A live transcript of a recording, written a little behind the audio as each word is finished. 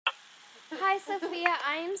Hi, Sophia.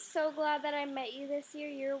 I am so glad that I met you this year.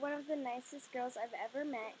 You're one of the nicest girls I've ever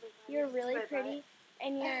met. You're really pretty,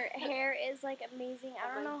 and your hair is like amazing. I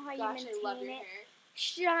don't know how you maintain it. Hair.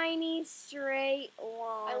 Shiny, straight,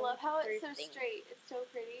 long. I love how it's so things. straight. It's so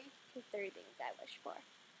pretty. The 3 things I wish for.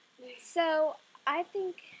 So I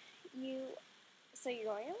think you. So you're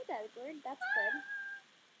going out with Edward. That's good.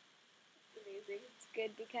 It's amazing. It's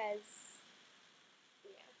good because.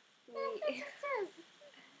 Yeah.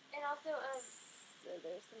 And also, So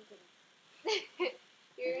there's something.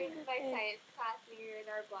 you're in my science class and you're in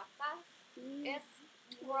our block class. And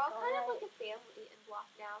we're all kind of like a family in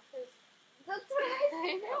block now because that's what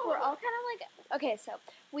I know. We're all kind of like, okay, so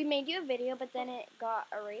we made you a video, but then it got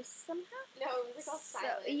erased somehow. No, it was like all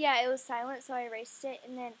silent. Yeah, it was silent, so I erased it,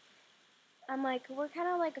 and then I'm like, we're kind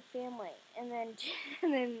of like a family, and then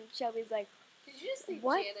Shelby's like, did you just say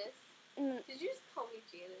what? Janice? Did you just call me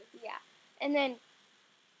Janice? Yeah, and then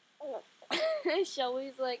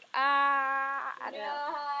Shelby's like, I don't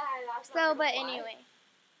know. So, but anyway,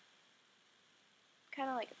 kind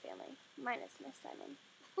of like a family, minus Miss Simon.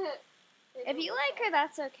 If you like her,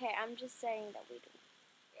 that's okay. I'm just saying that we do.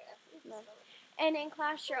 Yeah. No. And in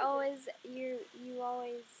class, you're always you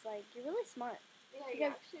always like you're really smart. Yeah, you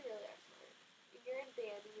actually really are smart. You're in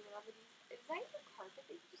band and you love it. Is that your carpet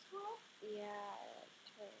that you just tore off? Yeah, I like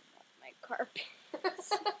tearing up my carpet.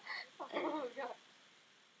 Oh god.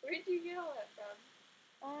 Where did you get all that from?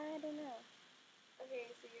 I don't know.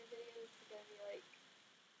 Okay, so your video is gonna be like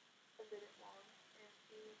a minute long or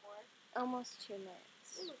maybe more. Almost 2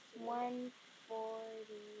 minutes. Almost 2 minutes.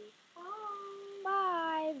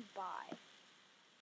 1:45. Bye.